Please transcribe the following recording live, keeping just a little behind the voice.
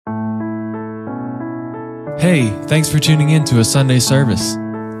Hey, thanks for tuning in to a Sunday service.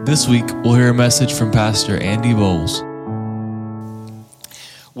 This week, we'll hear a message from Pastor Andy Bowles.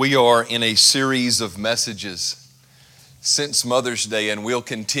 We are in a series of messages since Mother's Day, and we'll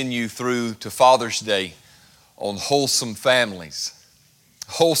continue through to Father's Day on wholesome families.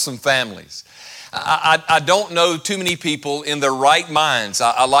 Wholesome families. I don't know too many people in their right minds.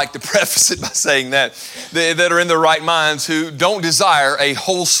 I like to preface it by saying that are in their right minds who don't desire a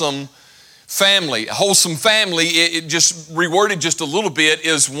wholesome family. A wholesome family, it just reworded just a little bit,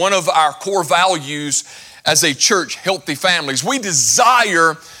 is one of our core values as a church, healthy families. We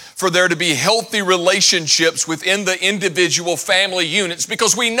desire for there to be healthy relationships within the individual family units,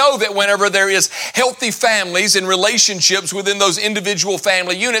 because we know that whenever there is healthy families and relationships within those individual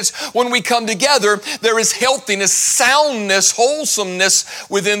family units, when we come together, there is healthiness, soundness, wholesomeness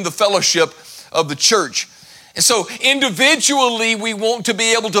within the fellowship of the church. And so individually, we want to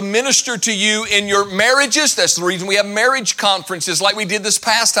be able to minister to you in your marriages. That's the reason we have marriage conferences like we did this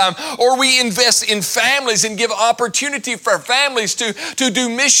past time. Or we invest in families and give opportunity for families to do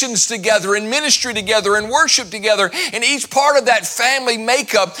missions together and ministry together and worship together. And each part of that family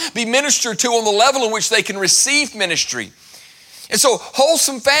makeup be ministered to on the level in which they can receive ministry. And so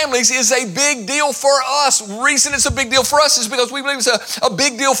wholesome families is a big deal for us. The reason it's a big deal for us is because we believe it's a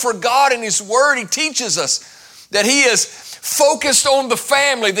big deal for God and His Word. He teaches us that He is focused on the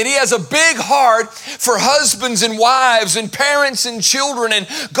family, that He has a big heart for husbands and wives and parents and children and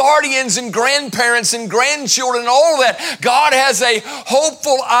guardians and grandparents and grandchildren and all that. God has a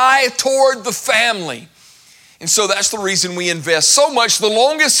hopeful eye toward the family. And so that's the reason we invest so much. The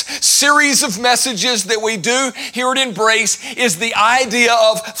longest series of messages that we do here at Embrace is the idea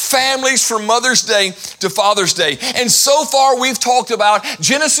of families from Mother's Day to Father's Day. And so far we've talked about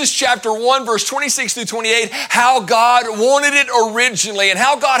Genesis chapter 1, verse 26 through 28, how God wanted it originally and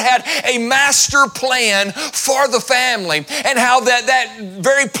how God had a master plan for the family and how that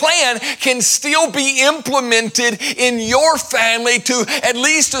very plan can still be implemented in your family to at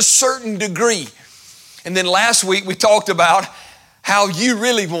least a certain degree. And then last week we talked about how you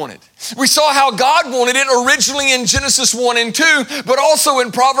really want it. We saw how God wanted it originally in Genesis 1 and 2, but also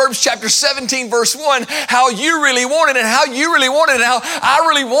in Proverbs chapter 17, verse 1, how you really want it and how you really want it and how I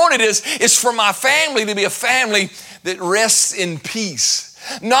really want it is for my family to be a family that rests in peace.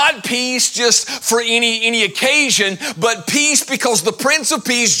 Not peace just for any occasion, but peace because the Prince of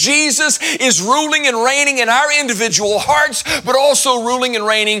Peace, Jesus, is ruling and reigning in our individual hearts, but also ruling and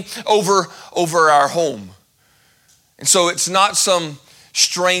reigning over our home. And so it's not some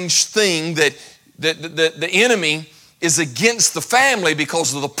strange thing that the enemy is against the family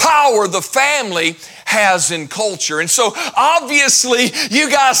because of the power the family has in culture. And so obviously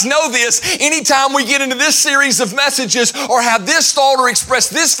you guys know this. Anytime we get into this series of messages or have this thought or express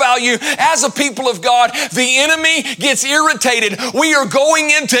this value as a people of God, the enemy gets irritated. We are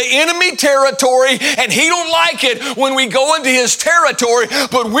going into enemy territory and he don't like it when we go into his territory,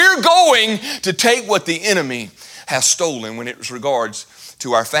 but we're going to take what the enemy has stolen when it regards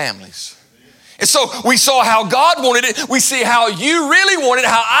to our families. And so we saw how God wanted it. We see how you really want it,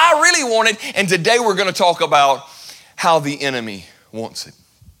 how I really want it. And today we're going to talk about how the enemy wants it.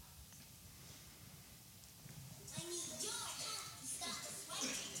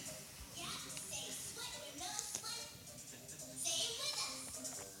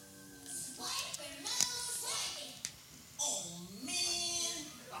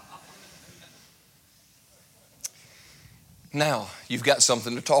 Now, you've got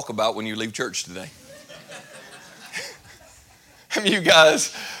something to talk about when you leave church today. I mean, you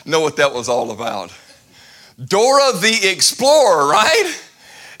guys know what that was all about. Dora the Explorer, right?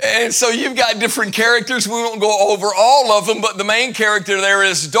 And so you've got different characters. We won't go over all of them, but the main character there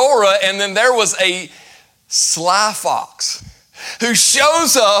is Dora, and then there was a sly fox who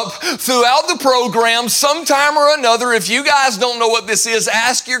shows up throughout the program sometime or another. If you guys don't know what this is,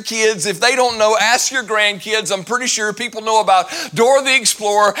 ask your kids. If they don't know, ask your grandkids. I'm pretty sure people know about Dora the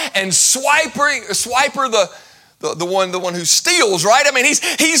Explorer and Swiper the one who steals, right? I mean,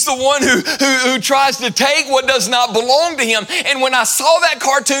 he's the one who tries to take what does not belong to him. And when I saw that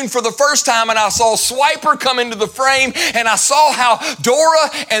cartoon for the first time and I saw Swiper come into the frame and I saw how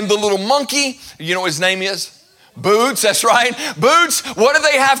Dora and the little monkey, you know what his name is? Boots, that's right. Boots, what do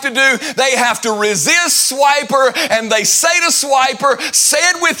they have to do? They have to resist Swiper, and they say to Swiper, say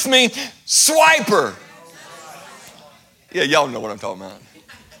it with me, Swiper. Yeah, y'all know what I'm talking about.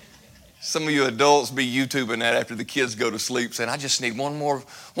 Some of you adults be YouTubing that after the kids go to sleep, saying, I just need one more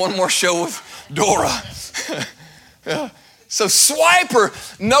show of Dora. Yeah. So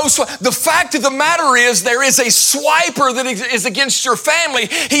swiper, no swiper. The fact of the matter is there is a swiper that is against your family.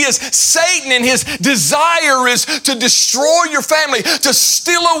 He is Satan, and his desire is to destroy your family, to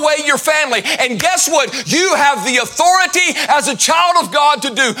steal away your family. And guess what? You have the authority as a child of God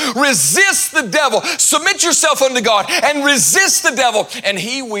to do. Resist the devil. Submit yourself unto God and resist the devil. And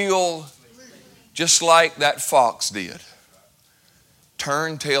he will, just like that fox did,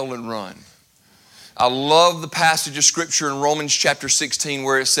 turn tail and run. I love the passage of Scripture in Romans chapter 16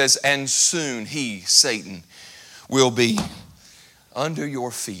 where it says, and soon he, Satan, will be under your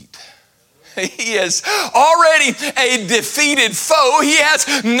feet. He is already a defeated foe. He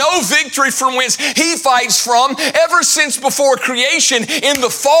has no victory from whence he fights from. Ever since before creation, in the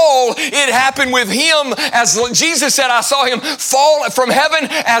fall, it happened with him. As Jesus said, I saw him fall from heaven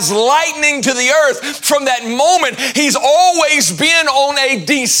as lightning to the earth. From that moment, he's always been on a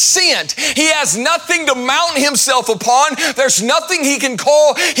descent. He has nothing to mount himself upon. There's nothing he can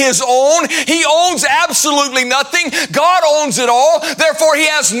call his own. He owns absolutely nothing. God owns it all. Therefore, he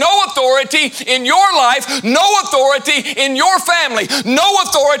has no authority in your life, no authority in your family, no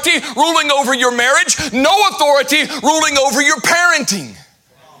authority ruling over your marriage, no authority ruling over your parenting.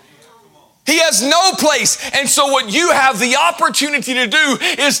 He has no place. And so what you have the opportunity to do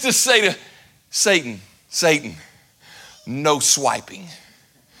is to say to Satan, Satan, no swiping.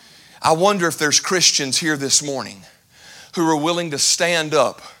 I wonder if there's Christians here this morning who are willing to stand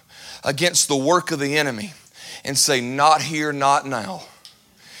up against the work of the enemy and say, not here, not now.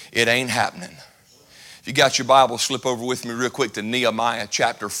 It ain't happening. If you got your Bible, slip over with me real quick to Nehemiah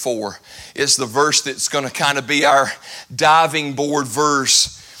chapter 4. It's the verse that's going to kind of be our diving board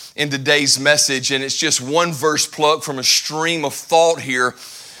verse in today's message. And it's just one verse plucked from a stream of thought here.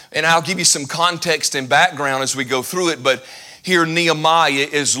 And I'll give you some context and background as we go through it. But here Nehemiah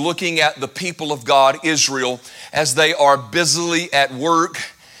is looking at the people of God, Israel, as they are busily at work.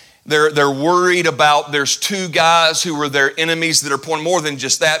 They're worried about, there's two guys who were their enemies that are pointed, more than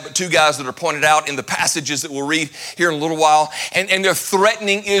just that, but two guys that are pointed out in the passages that we'll read here in a little while. And they're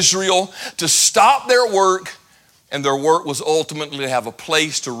threatening Israel to stop their work. And their work was ultimately to have a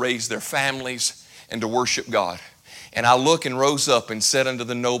place to raise their families and to worship God. And I look and rose up and said unto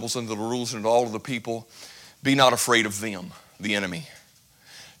the nobles, unto the rulers, and to all of the people, be not afraid of them, the enemy.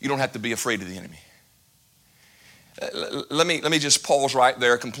 You don't have to be afraid of the enemy. Let me just pause right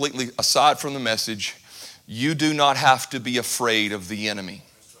there, completely aside from the message. You do not have to be afraid of the enemy.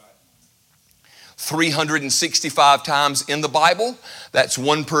 365 times in the Bible, that's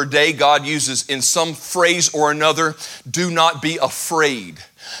one per day, God uses in some phrase or another, do not be afraid.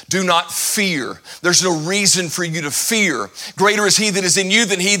 Do not fear. There's no reason for you to fear. Greater is he that is in you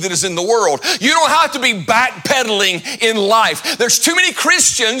than he that is in the world. You don't have to be backpedaling in life. There's too many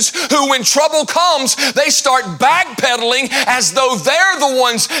Christians who, when trouble comes, they start backpedaling as though they're the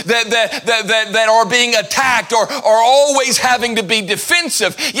ones that are being attacked or are always having to be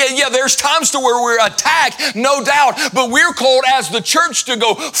defensive. Yeah, there's times to where we're attacked, no doubt, but we're called as the church to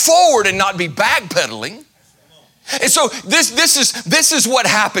go forward and not be backpedaling. And so this is what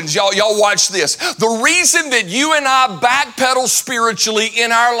happens. Y'all watch this. The reason that you and I backpedal spiritually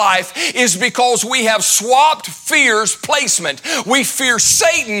in our life is because we have swapped fear's placement. We fear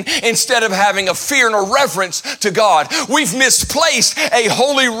Satan instead of having a fear and a reverence to God. We've misplaced a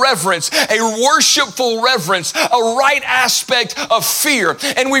holy reverence, a worshipful reverence, a right aspect of fear.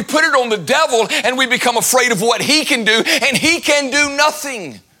 And we put it on the devil and we become afraid of what he can do, and he can do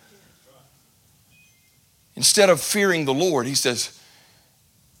nothing. Instead of fearing the Lord, he says,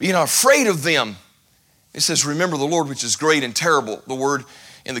 be not afraid of them. It says, remember the Lord, which is great and terrible. The word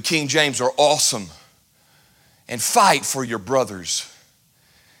in the King James are awesome. And fight for your brothers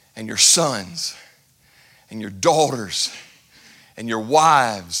and your sons and your daughters and your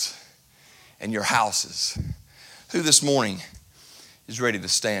wives and your houses. Who this morning is ready to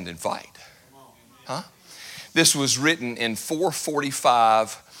stand and fight? Huh? This was written in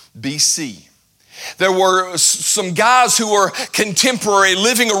 445 BC. There were some guys who were contemporary,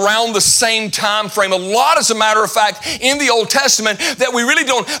 living around the same time frame. A lot, as a matter of fact, in the Old Testament that we really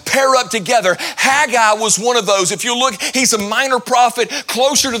don't pair up together. Haggai was one of those. If you look, he's a minor prophet,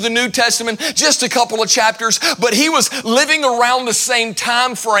 closer to the New Testament, just a couple of chapters, but he was living around the same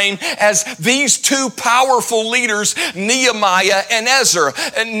time frame as these two powerful leaders, Nehemiah and Ezra.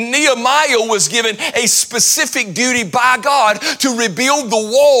 And Nehemiah was given a specific duty by God to rebuild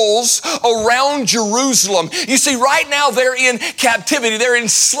the walls around around Jerusalem. You see, right now they're in captivity. They're in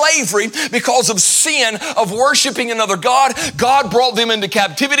slavery because of sin of worshiping another God. God brought them into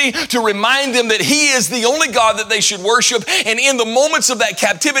captivity to remind them that He is the only God that they should worship. And in the moments of that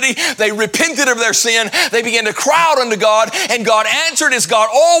captivity, they repented of their sin. They began to cry out unto God, and God answered as God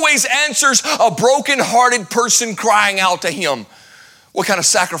always answers a broken-hearted person crying out to Him. What kind of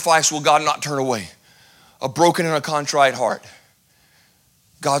sacrifice will God not turn away? A broken and a contrite heart.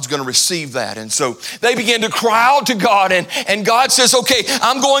 God's going to receive that. And so they began to cry out to God, and God says, okay,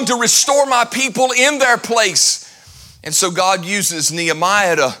 I'm going to restore my people in their place. And so God uses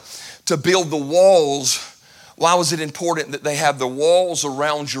Nehemiah to build the walls. Why was it important that they have the walls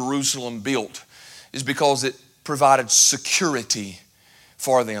around Jerusalem built? Is because it provided security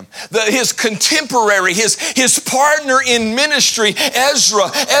for them. His contemporary, his partner in ministry, Ezra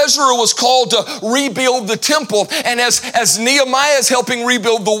was called to rebuild the temple. And as Nehemiah is helping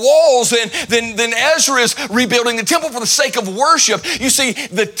rebuild the walls, then Ezra is rebuilding the temple for the sake of worship. You see,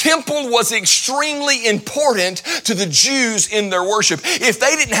 the temple was extremely important to the Jews in their worship. If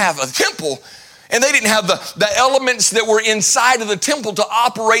they didn't have a temple, and they didn't have the elements that were inside of the temple to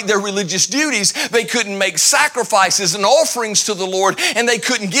operate their religious duties, they couldn't make sacrifices and offerings to the Lord, and they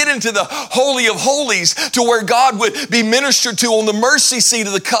couldn't get into the Holy of Holies to where God would be ministered to on the mercy seat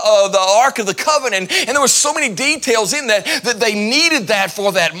of the Ark of the Covenant. And there were so many details in that they needed that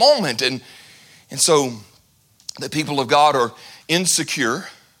for that moment. And so the people of God are insecure,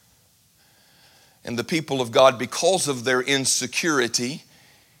 and the people of God, because of their insecurity,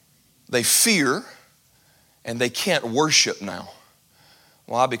 they fear, and they can't worship now.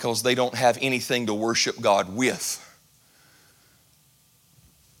 Why? Because they don't have anything to worship God with.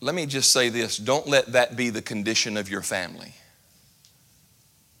 Let me just say this. Don't let that be the condition of your family.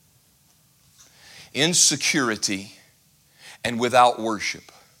 Insecurity and without worship.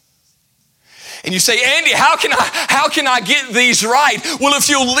 And you say, Andy, how can I get these right? Well, if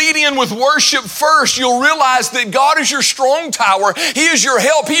you'll lead in with worship first, you'll realize that God is your strong tower. He is your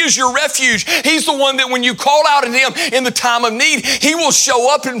help. He is your refuge. He's the one that when you call out to Him in the time of need, He will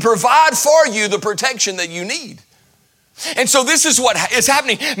show up and provide for you the protection that you need. And so this is what is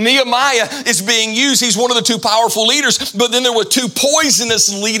happening. Nehemiah is being used. He's one of the two powerful leaders, but then there were two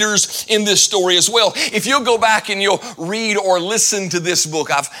poisonous leaders in this story as well. If you'll go back and you'll read or listen to this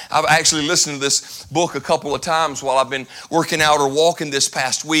book, I've actually listened to this book a couple of times while I've been working out or walking this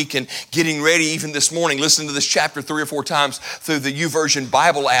past week and getting ready even this morning, listening to this chapter 3 or 4 times through the YouVersion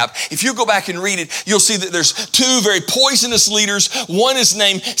Bible app. If you go back and read it, you'll see that there's two very poisonous leaders. One is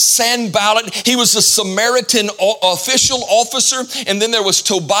named Sanballat. He was a Samaritan official officer, and then there was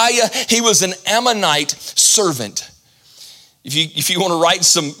Tobiah. He was an Ammonite servant. If you want to write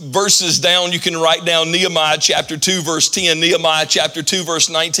some verses down, you can write down Nehemiah chapter 2 verse 10, Nehemiah chapter 2 verse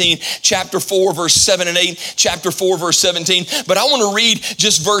 19, chapter 4 verse 7 and 8, chapter 4 verse 17. But I want to read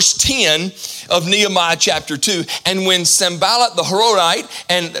just verse 10 of Nehemiah chapter 2. And when Sanballat the Horonite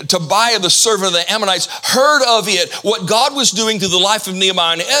and Tobiah the servant of the Ammonites heard of it, what God was doing through the life of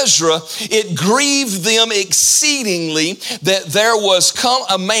Nehemiah and Ezra, it grieved them exceedingly that there was come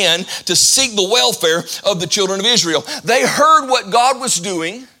a man to seek the welfare of the children of Israel. They heard what God was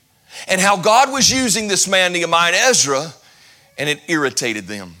doing and how God was using this man Nehemiah and Ezra, and it irritated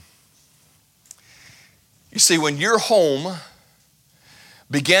them. You see, when your home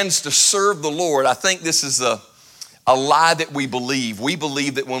begins to serve the Lord, I think this is a lie that we believe. We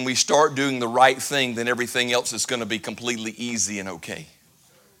believe that when we start doing the right thing, then everything else is going to be completely easy and okay.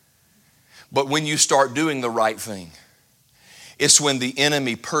 But when you start doing the right thing, it's when the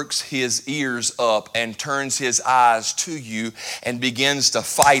enemy perks his ears up and turns his eyes to you and begins to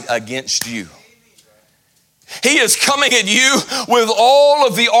fight against you. He is coming at you with all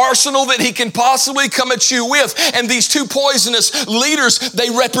of the arsenal that he can possibly come at you with. And these two poisonous leaders,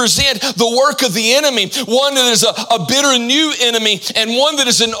 they represent the work of the enemy. One that is a bitter new enemy and one that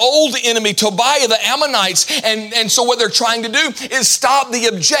is an old enemy, Tobiah, the Ammonites. And so what they're trying to do is stop the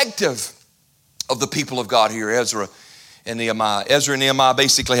objective of the people of God here, Ezra and Nehemiah. Ezra and Nehemiah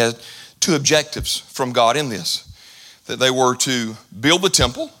basically had two objectives from God in this. That they were to build the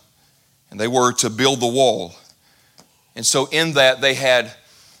temple and they were to build the wall. And so in that they had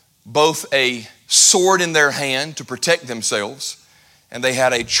both a sword in their hand to protect themselves and they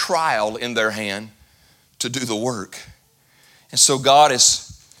had a trowel in their hand to do the work. And so God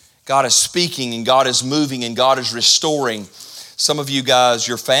is speaking and God is moving and God is restoring. Some of you guys,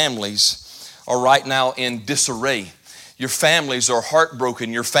 your families are right now in disarray. Your families are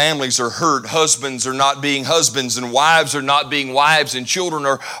heartbroken. Your families are hurt. Husbands are not being husbands and wives are not being wives and children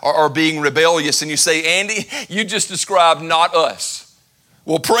are being rebellious. And you say, Andy, you just described not us.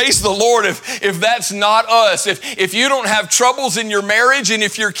 Well, praise the Lord if that's not us. If you don't have troubles in your marriage and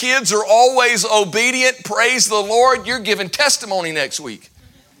if your kids are always obedient, praise the Lord, you're giving testimony next week.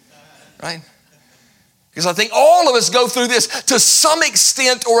 Right? Because I think all of us go through this to some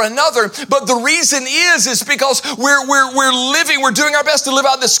extent or another. But the reason is because we're doing our best to live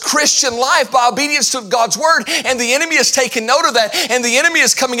out this Christian life by obedience to God's word. And the enemy has taken note of that. And the enemy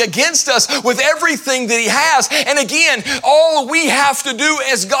is coming against us with everything that he has. And again, all we have to do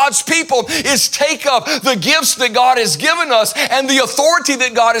as God's people is take up the gifts that God has given us and the authority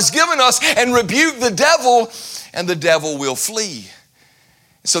that God has given us and rebuke the devil, and the devil will flee.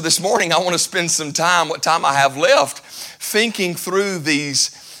 So this morning I want to spend some time, what time I have left, thinking through these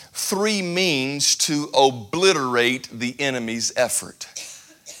 3 means to obliterate the enemy's effort.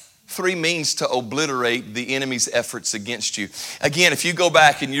 3 means to obliterate the enemy's efforts against you. Again, if you go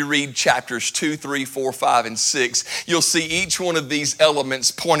back and you read chapters 2, 3, 4, 5, and 6, you'll see each one of these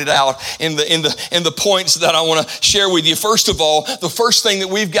elements pointed out in the points that I want to share with you. First of all, the first thing that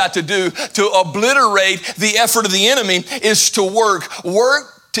we've got to do to obliterate the effort of the enemy is to work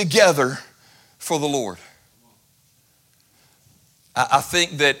together for the Lord. I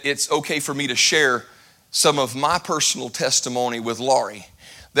think that it's okay for me to share some of my personal testimony with Laurie.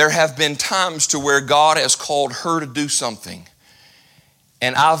 There have been times to where God has called her to do something,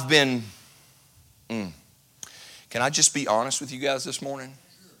 and I've been, can I just be honest with you guys this morning?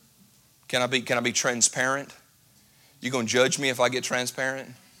 Can I be transparent? You gonna judge me if I get transparent?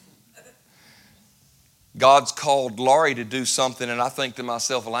 God's called Laurie to do something, and I think to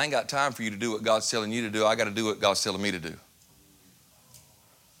myself, well, I ain't got time for you to do what God's telling you to do. I got to do what God's telling me to do.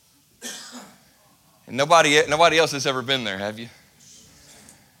 And nobody else has ever been there, have you?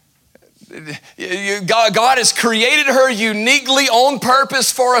 God has created her uniquely on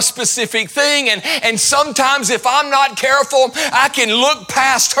purpose for a specific thing, and sometimes if I'm not careful, I can look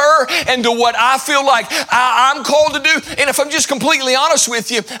past her and to what I feel like I'm called to do. And if I'm just completely honest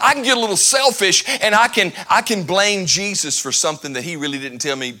with you, I can get a little selfish, and I can blame Jesus for something that he really didn't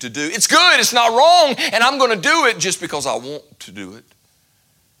tell me to do. It's good, it's not wrong, and I'm going to do it just because I want to do it.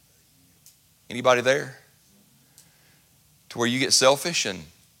 Anybody there? To where you get selfish and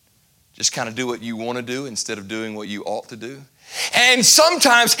just kind of do what you want to do instead of doing what you ought to do. And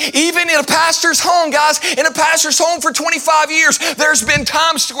sometimes, even in a pastor's home, guys, in a pastor's home for 25 years, there's been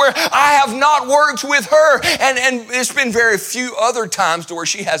times to where I have not worked with her. And it's been very few other times to where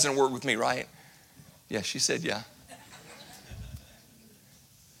she hasn't worked with me, right? Yeah, she said yeah.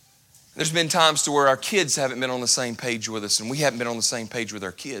 There's been times to where our kids haven't been on the same page with us, and we haven't been on the same page with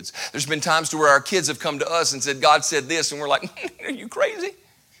our kids. There's been times to where our kids have come to us and said, God said this, and we're like, are you crazy?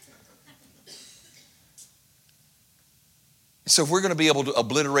 So if we're going to be able to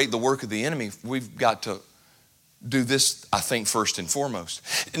obliterate the work of the enemy, we've got to do this, I think, first and foremost.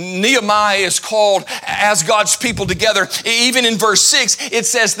 Nehemiah is called as God's people together. Even in verse 6, it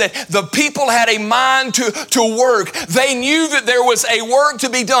says that the people had a mind to work. They knew that there was a work to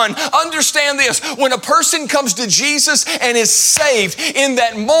be done. Understand this, when a person comes to Jesus and is saved, in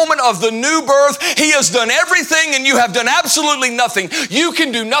that moment of the new birth, he has done everything and you have done absolutely nothing. You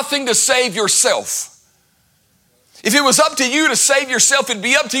can do nothing to save yourself. If it was up to you to save yourself, it'd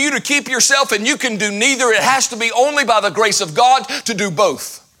be up to you to keep yourself, and you can do neither. It has to be only by the grace of God to do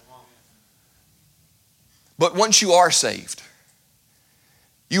both. But once you are saved,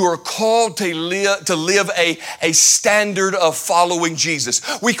 you are called to live a standard of following Jesus.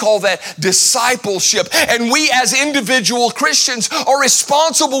 We call that discipleship. And we as individual Christians are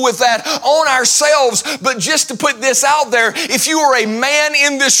responsible with that on ourselves. But just to put this out there, if you are a man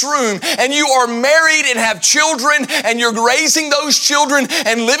in this room and you are married and have children and you're raising those children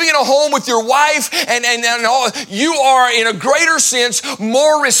and living in a home with your wife, and all, you are in a greater sense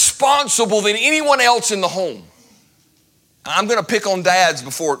more responsible than anyone else in the home. I'm going to pick on dads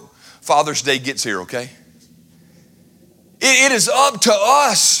before Father's Day gets here, okay? It is up to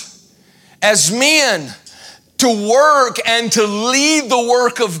us as men to work and to lead the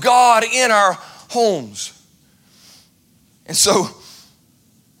work of God in our homes. And so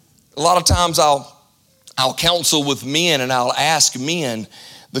a lot of times I'll counsel with men and I'll ask men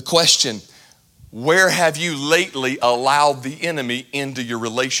the question, where have you lately allowed the enemy into your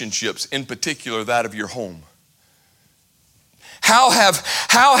relationships, in particular that of your home? How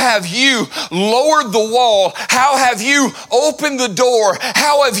have you lowered the wall? How have you opened the door?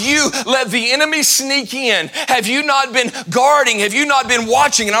 How have you let the enemy sneak in? Have you not been guarding? Have you not been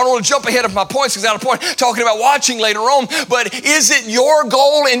watching? And I don't want to jump ahead of my points because I have a point talking about watching later on. But is it your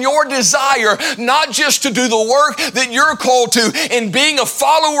goal and your desire not just to do the work that you're called to in being a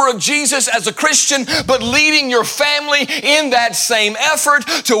follower of Jesus as a Christian, but leading your family in that same effort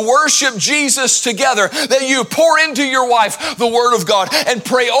to worship Jesus together? That you pour into your wife the Word of God and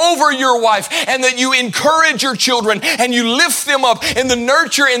pray over your wife, and that you encourage your children and you lift them up in the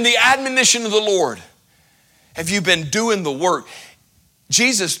nurture and the admonition of the Lord. Have you been doing the work?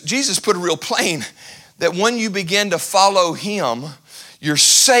 Jesus put it real plain that when you begin to follow Him, you're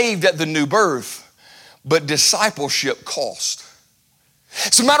saved at the new birth, but discipleship costs.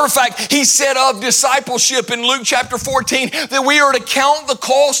 As a matter of fact, He said of discipleship in Luke chapter 14 that we are to count the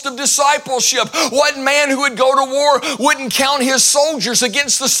cost of discipleship. What man who would go to war wouldn't count his soldiers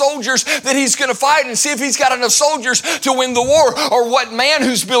against the soldiers that he's going to fight and see if he's got enough soldiers to win the war? Or what man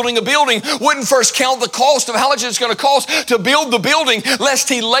who's building a building wouldn't first count the cost of how much it's going to cost to build the building, lest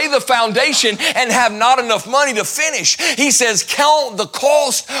he lay the foundation and have not enough money to finish? He says, count the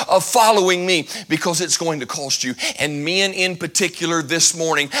cost of following me, because it's going to cost you. And men in particular, this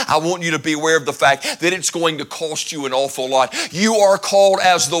morning, I want you to be aware of the fact that it's going to cost you an awful lot. You are called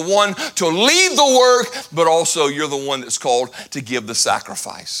as the one to lead the work, but also you're the one that's called to give the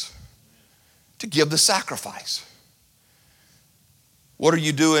sacrifice. To give the sacrifice. What are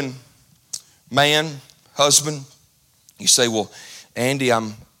you doing, man, husband? You say, well, Andy,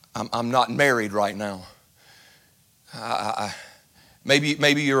 I'm not married right now.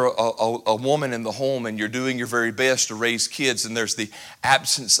 Maybe you're a woman in the home and you're doing your very best to raise kids, and there's the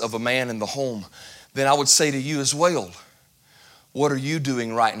absence of a man in the home. Then I would say to you as well, what are you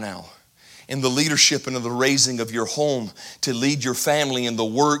doing right now in the leadership and in the raising of your home to lead your family in the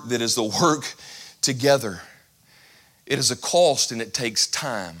work that is the work together? It is a cost and it takes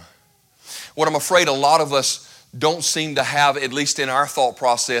time. What I'm afraid a lot of us don't seem to have, at least in our thought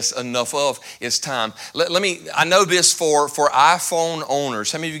process, enough of is time. I know this for iPhone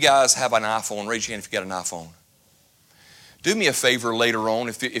owners. How many of you guys have an iPhone? Raise your hand if you got an iPhone. Do me a favor later on,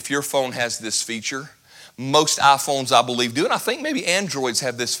 if your phone has this feature. Most iPhones, I believe, do, and I think maybe Androids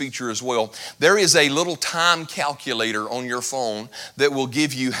have this feature as well. There is a little time calculator on your phone that will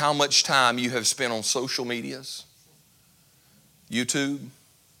give you how much time you have spent on social medias, YouTube,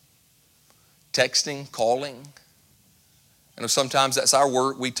 texting, calling. I know sometimes that's our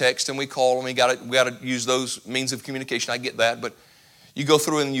work. We text and we call, and we got to use those means of communication. I get that, but you go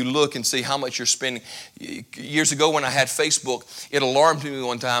through and you look and see how much you're spending. Years ago when I had Facebook, it alarmed me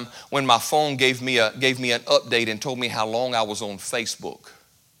one time when my phone gave me an update and told me how long I was on Facebook.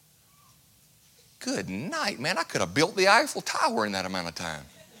 Good night, man. I could have built the Eiffel Tower in that amount of time.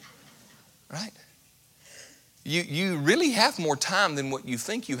 Right? You really have more time than what you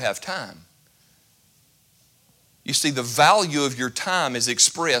think you have time. You see, the value of your time is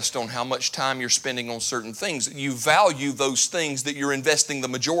expressed on how much time you're spending on certain things. You value those things that you're investing the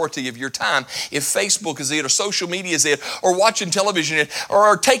majority of your time. If Facebook is it, or social media is it, or watching television,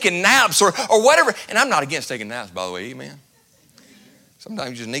 or taking naps, or whatever. And I'm not against taking naps, by the way, amen.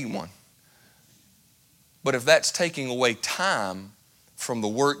 Sometimes you just need one. But if that's taking away time from the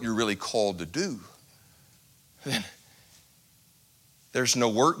work you're really called to do, then there's no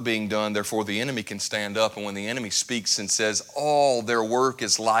work being done, therefore the enemy can stand up. And when the enemy speaks and says, all their work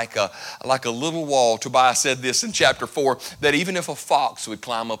is like a little wall. Tobiah said this in chapter 4, that even if a fox would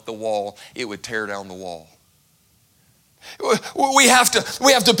climb up the wall, it would tear down the wall. We have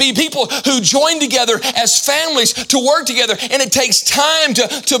to be people who join together as families to work together, and it takes time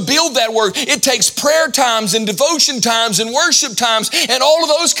to build that work. It takes prayer times and devotion times and worship times and all of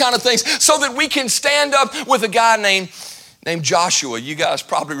those kind of things so that we can stand up with a guy named Joshua. You guys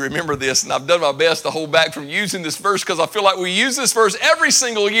probably remember this, and I've done my best to hold back from using this verse because I feel like we use this verse every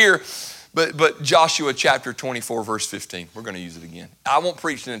single year. But Joshua chapter 24, verse 15. We're going to use it again. I won't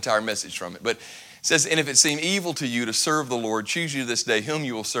preach an entire message from it, but it says, and if it seem evil to you to serve the Lord, choose you this day whom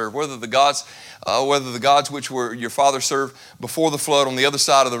you will serve, whether the gods which were your father served before the flood on the other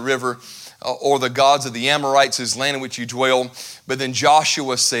side of the river, or the gods of the Amorites whose land in which you dwell. But then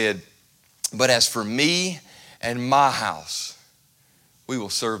Joshua said, but as for me and my house, we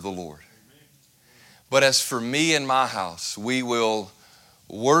will serve the Lord. But as for me and my house, we will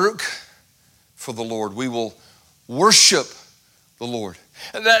work for the Lord. We will worship the Lord.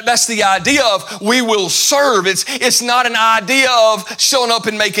 That's the idea of we will serve. It's not an idea of showing up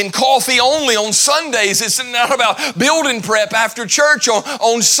and making coffee only on Sundays. It's not about building prep after church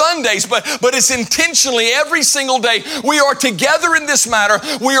on Sundays, but it's intentionally every single day. We are together in this matter.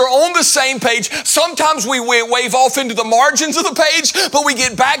 We are on the same page. Sometimes we wave off into the margins of the page, but we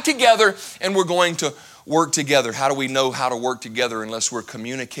get back together and we're going to work together. How do we know how to work together unless we're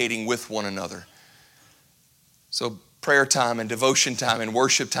communicating with one another? So prayer time and devotion time and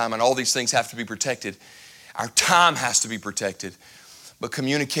worship time and all these things have to be protected. Our time has to be protected. But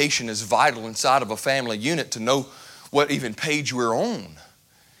communication is vital inside of a family unit to know what even page we're on.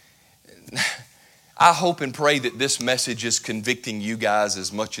 I hope and pray that this message is convicting you guys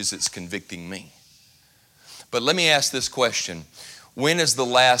as much as it's convicting me. But let me ask this question. When is the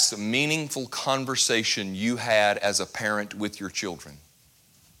last meaningful conversation you had as a parent with your children?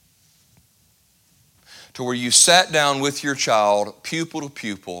 To where you sat down with your child, pupil to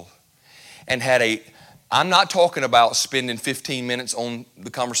pupil, and had I'm not talking about spending 15 minutes on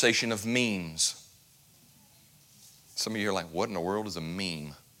the conversation of memes. Some of you are like, what in the world is a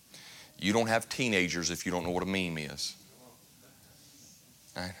meme? You don't have teenagers if you don't know what a meme is.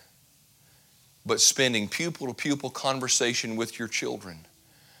 Right? But spending pupil to pupil conversation with your children,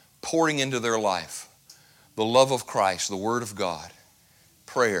 pouring into their life the love of Christ, the Word of God,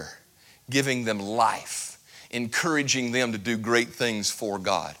 prayer, giving them life, encouraging them to do great things for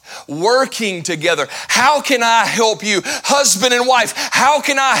God. Working together. How can I help you? Husband and wife, how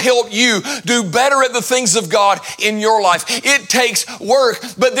can I help you do better at the things of God in your life? It takes work.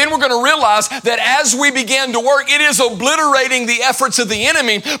 But then we're going to realize that as we begin to work, it is obliterating the efforts of the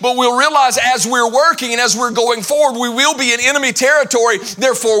enemy. But we'll realize as we're working and as we're going forward, we will be in enemy territory.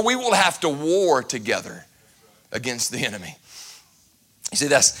 Therefore, we will have to war together against the enemy. You see,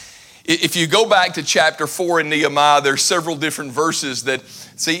 if you go back to chapter 4 in Nehemiah, there's several different verses that,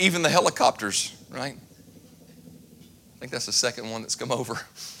 see, even the helicopters, right? I think that's the second one that's come over.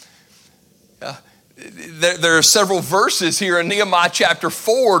 There are several verses here in Nehemiah chapter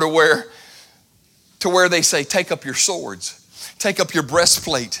 4 to where they say, take up your swords, take up your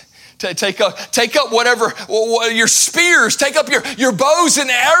breastplate, take up whatever, your spears, take up your bows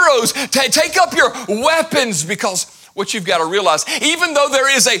and arrows, take up your weapons, because what you've got to realize, even though there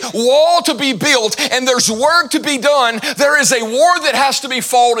is a wall to be built and there's work to be done, there is a war that has to be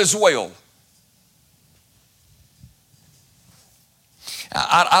fought as well.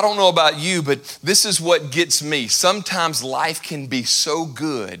 I don't know about you, but this is what gets me. Sometimes life can be so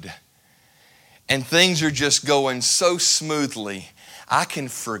good and things are just going so smoothly, I can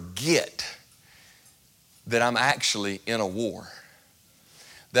forget that I'm actually in a war,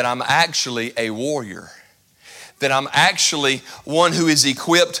 that I'm actually a warrior, that I'm actually one who is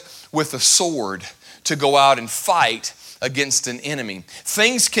equipped with a sword to go out and fight against an enemy.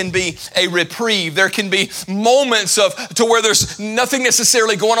 Things can be a reprieve. There can be moments to where there's nothing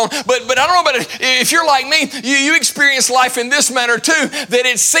necessarily going on. But I don't know about it. If you're like me, you experience life in this manner too, that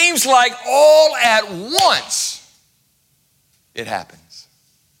it seems like all at once it happens.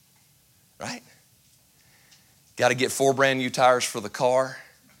 Right? Got to get 4 brand new tires for the car.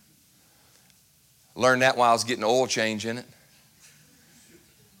 Learned that while I was getting oil change in it.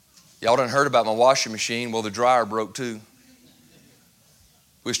 Y'all done heard about my washing machine. Well, the dryer broke too.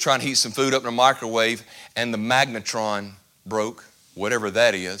 We was trying to heat some food up in a microwave and the magnetron broke, whatever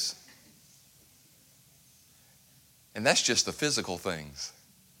that is. And that's just the physical things.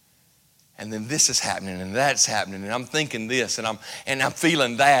 And then this is happening and that's happening and I'm thinking this and I'm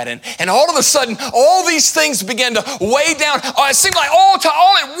feeling that. And all of a sudden, all these things begin to weigh down. It seemed like all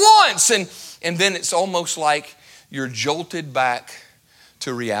at once. And then it's almost like you're jolted back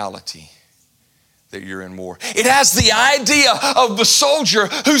to reality that you're in war. It has the idea of the soldier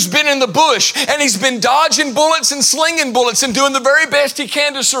who's been in the bush and he's been dodging bullets and slinging bullets and doing the very best he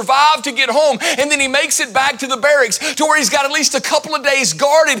can to survive to get home. And then he makes it back to the barracks to where he's got at least a couple of days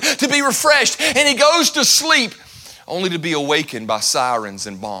guarded to be refreshed. And he goes to sleep only to be awakened by sirens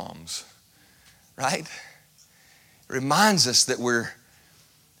and bombs. Right? It reminds us that we're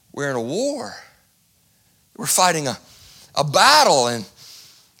in a war. We're fighting a battle, and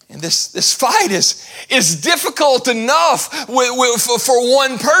this fight is difficult enough for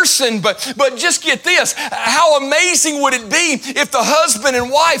one person, but just get this. How amazing would it be if the husband and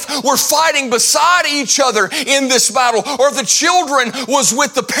wife were fighting beside each other in this battle, or if the children was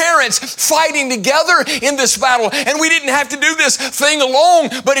with the parents fighting together in this battle, and we didn't have to do this thing alone,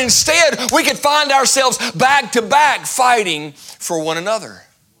 but instead we could find ourselves back to back fighting for one another.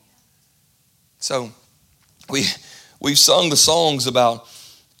 So we've sung the songs about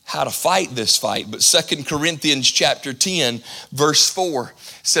how to fight this fight. But 2 Corinthians chapter 10, verse 4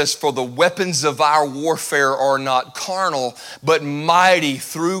 says, for the weapons of our warfare are not carnal, but mighty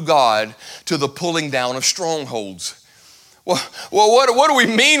through God to the pulling down of strongholds. Well, what do we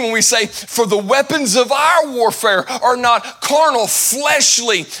mean when we say, for the weapons of our warfare are not carnal,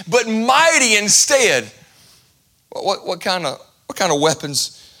 fleshly, but mighty instead? What kind of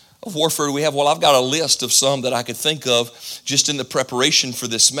weapons of warfare do we have? Well, I've got a list of some that I could think of just in the preparation for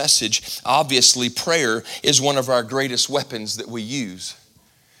this message. Obviously, prayer is one of our greatest weapons that we use.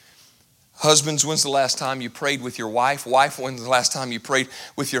 Husbands, when's the last time you prayed with your wife? Wife, when's the last time you prayed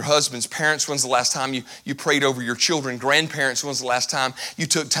with your husbands? Parents, when's the last time you prayed over your children? Grandparents, when's the last time you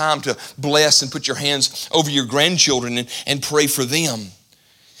took time to bless and put your hands over your grandchildren and pray for them?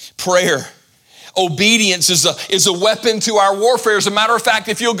 Prayer. Obedience is a weapon to our warfare. As a matter of fact,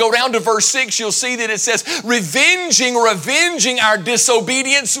 if you'll go down to verse 6, you'll see that it says, revenging our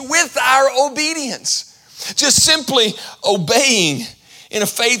disobedience with our obedience. Just simply obeying in a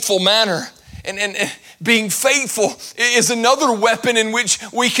faithful manner. And being faithful is another weapon in which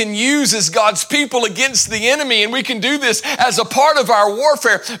we can use as God's people against the enemy. And we can do this as a part of our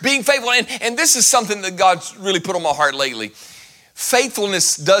warfare, being faithful. And this is something that God's really put on my heart lately.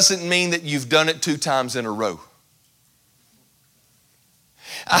 Faithfulness doesn't mean that you've done it 2 times in a row.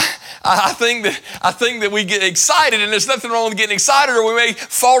 I think that we get excited, and there's nothing wrong with getting excited, or we may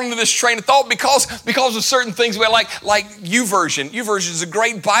fall into this train of thought because of certain things we like YouVersion. YouVersion is a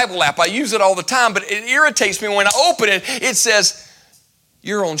great Bible app. I use it all the time, but it irritates me when I open it. It says,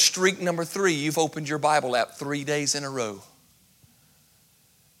 you're on streak number 3. You've opened your Bible app 3 days in a row.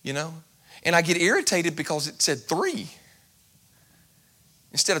 You know? And I get irritated because it said 3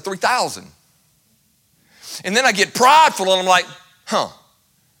 instead of 3,000. And then I get prideful and I'm like,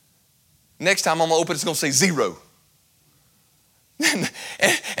 next time I'm going to open it's going to say 0. and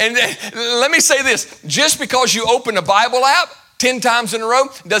let me say this, just because you open a Bible app 10 times in a row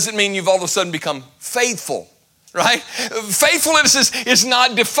doesn't mean you've all of a sudden become faithful. Right? Faithfulness is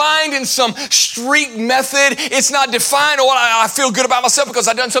not defined in some streak method. It's not defined, I feel good about myself because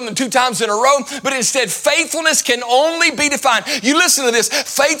I've done something 2 times in a row. But instead, faithfulness can only be defined. You listen to this.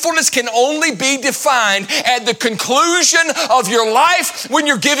 Faithfulness can only be defined at the conclusion of your life when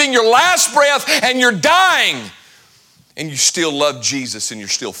you're giving your last breath and you're dying. And you still love Jesus and you're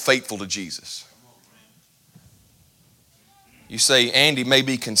still faithful to Jesus. You say, Andy may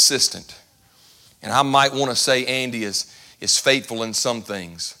be consistent. And I might want to say Andy is faithful in some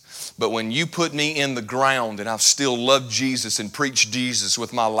things. But when you put me in the ground and I've still loved Jesus and preached Jesus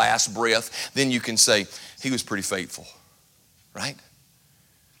with my last breath, then you can say, he was pretty faithful, right?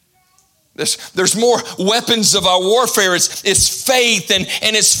 There's more weapons of our warfare. It's faith and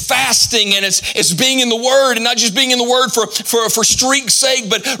it's fasting and it's being in the Word, and not just being in the Word for streak's sake,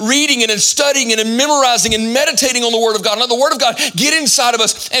 but reading it and studying it and memorizing and meditating on the Word of God. Let the Word of God get inside of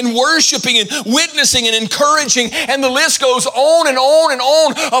us and worshiping and witnessing and encouraging, and the list goes on and on and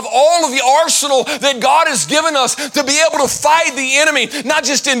on of all of the arsenal that God has given us to be able to fight the enemy, not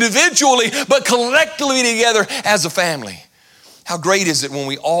just individually, but collectively together as a family. How great is it when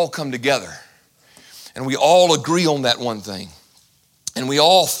we all come together and we all agree on that one thing and we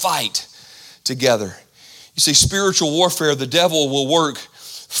all fight together. You see, spiritual warfare, the devil will work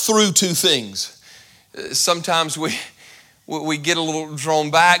through 2 things. Sometimes we get a little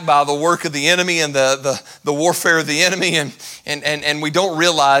drawn back by the work of the enemy and the warfare of the enemy, and we don't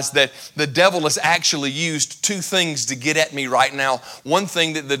realize that the devil has actually used 2 things to get at me right now. One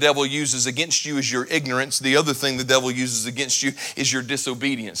thing that the devil uses against you is your ignorance. The other thing the devil uses against you is your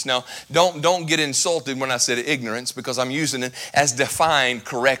disobedience. Now, don't get insulted when I said ignorance, because I'm using it as defined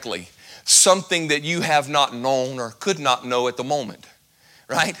correctly. Something that you have not known or could not know at the moment,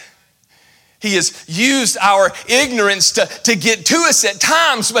 right? He has used our ignorance to get to us at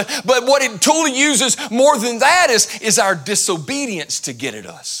times, but what it totally uses more than that is our disobedience to get at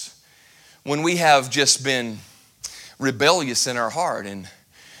us. When we have just been rebellious in our heart, and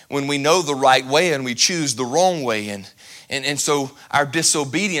when we know the right way and we choose the wrong way, and so our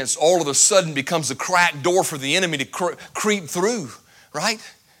disobedience all of a sudden becomes a cracked door for the enemy to creep through, right?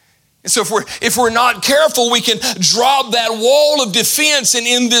 And so if we're not careful, we can drop that wall of defense, and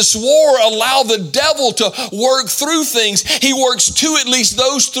in this war allow the devil to work through things. He works through at least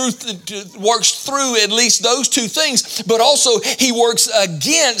those 2 things, but also he works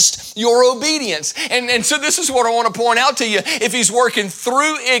against your obedience. And so this is what I want to point out to you. If he's working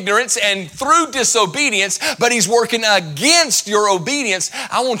through ignorance and through disobedience, but he's working against your obedience,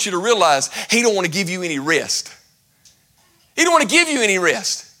 I want you to realize he don't want to give you any rest. He don't want to give you any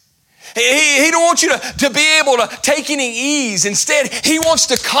rest. He don't want you to be able to take any ease. Instead, he wants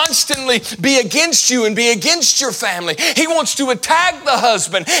to constantly be against you and be against your family. He wants to attack the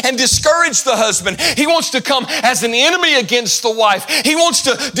husband and discourage the husband. He wants to come as an enemy against the wife. He wants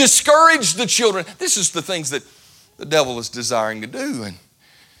to discourage the children. This is the things that the devil is desiring to do. And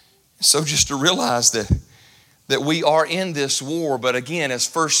so just to realize that we are in this war, but again, as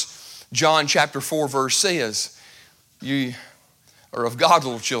 1 John chapter 4 verse says, you are of God,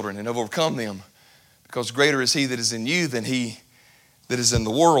 little children, and have overcome them, because greater is he that is in you than he that is in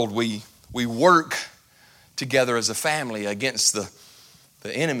the world. We work together as a family against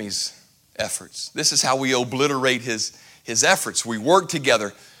the enemy's efforts. This is how we obliterate his efforts. We work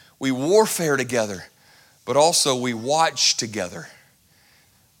together, we warfare together, but also we watch together.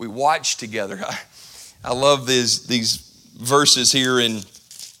 We watch together. I love these verses here in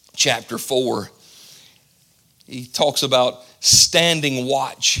chapter 4. He talks about standing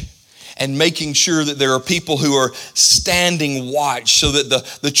watch and making sure that there are people who are standing watch so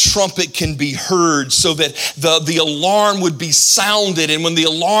that the trumpet can be heard, so that the alarm would be sounded. And when the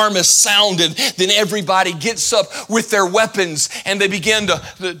alarm is sounded, then everybody gets up with their weapons and they begin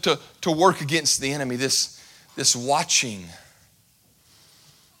to work against the enemy. This watching.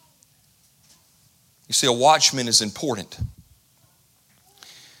 You see, a watchman is important.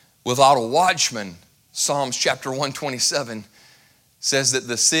 Without a watchman, Psalms chapter 127 says that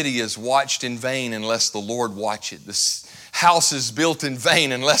the city is watched in vain unless the Lord watch it. The house is built in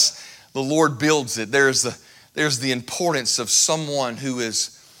vain unless the Lord builds it. There's the importance of someone who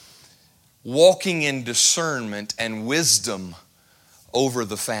is walking in discernment and wisdom over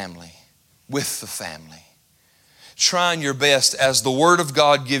the family, with the family. Trying your best as the Word of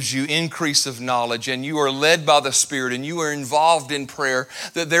God gives you increase of knowledge and you are led by the Spirit and you are involved in prayer,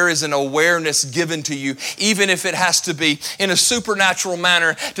 that there is an awareness given to you, even if it has to be in a supernatural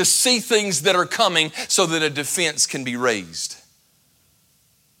manner, to see things that are coming so that a defense can be raised.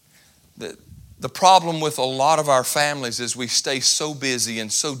 The problem with a lot of our families is we stay so busy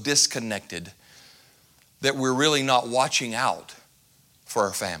and so disconnected that we're really not watching out for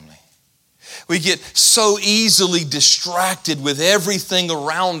our family. We get so easily distracted with everything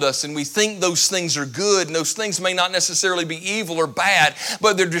around us, and we think those things are good, and those things may not necessarily be evil or bad,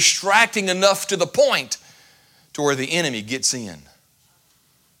 but they're distracting enough to the point to where the enemy gets in.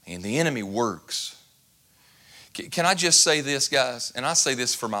 And the enemy works. Can I just say this, guys? And I say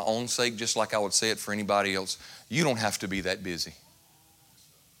this for my own sake, just like I would say it for anybody else. You don't have to be that busy.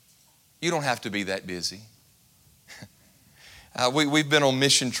 You don't have to be that busy. We've been on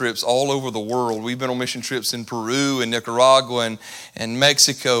mission trips all over the world. We've been on mission trips in Peru and Nicaragua and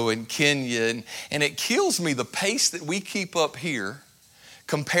Mexico and Kenya. And it kills me the pace that we keep up here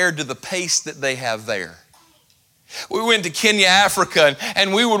compared to the pace that they have there. We went to Kenya, Africa,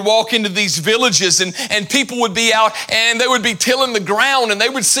 and we would walk into these villages and people would be out and they would be tilling the ground and they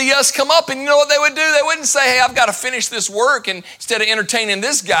would see us come up, and you know what they would do? They wouldn't say, hey, I've got to finish this work. And instead of entertaining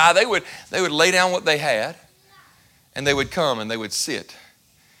this guy, they would lay down what they had. And they would come and they would sit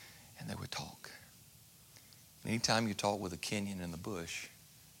and they would talk. Anytime you talk with a Kenyan in the bush,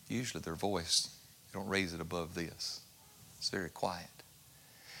 usually their voice, they don't raise it above this. It's very quiet.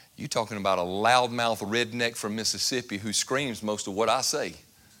 You talking about a loudmouth redneck from Mississippi who screams most of what I say.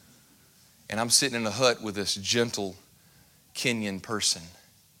 And I'm sitting in a hut with this gentle Kenyan person.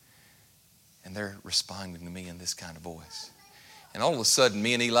 And they're responding to me in this kind of voice. And all of a sudden,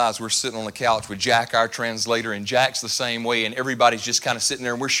 me and Eli, we're sitting on the couch with Jack, our translator, and Jack's the same way, and everybody's just kind of sitting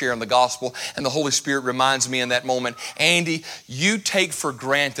there and we're sharing the gospel, and the Holy Spirit reminds me in that moment, Andy, you take for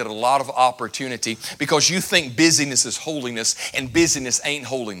granted a lot of opportunity because you think busyness is holiness, and busyness ain't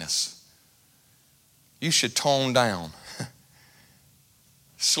holiness. You should tone down,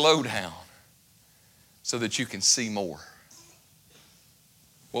 slow down, so that you can see more.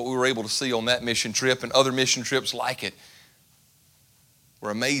 What we were able to see on that mission trip and other mission trips like it were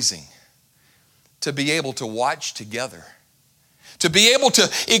amazing. To be able to watch together. To be able to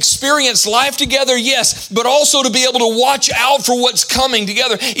experience life together, yes, but also to be able to watch out for what's coming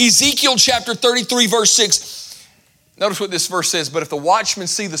together. Ezekiel chapter 33 verse 6. Notice what this verse says, but if the watchmen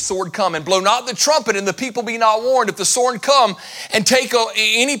see the sword come and blow not the trumpet and the people be not warned, if the sword come and take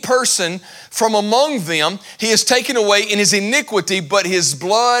any person from among them, he is taken away in his iniquity, but his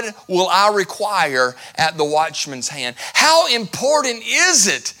blood will I require at the watchman's hand. How important is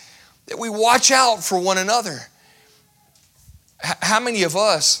it that we watch out for one another? How many of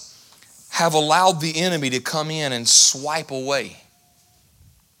us have allowed the enemy to come in and swipe away?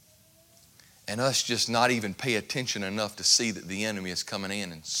 And us just not even pay attention enough to see that the enemy is coming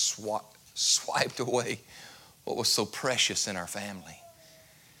in and swiped away what was so precious in our family.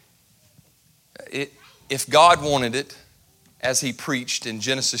 If God wanted it, as He preached in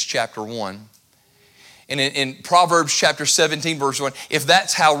Genesis chapter 1, and in Proverbs chapter 17, verse 1, if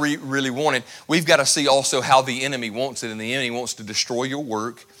that's how we really want it, we've got to see also how the enemy wants it. And the enemy wants to destroy your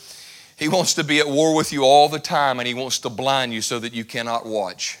work. He wants to be at war with you all the time, and he wants to blind you so that you cannot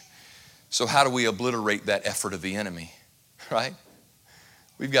watch. So how do we obliterate that effort of the enemy, right?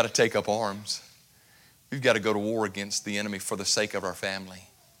 We've got to take up arms. We've got to go to war against the enemy for the sake of our family.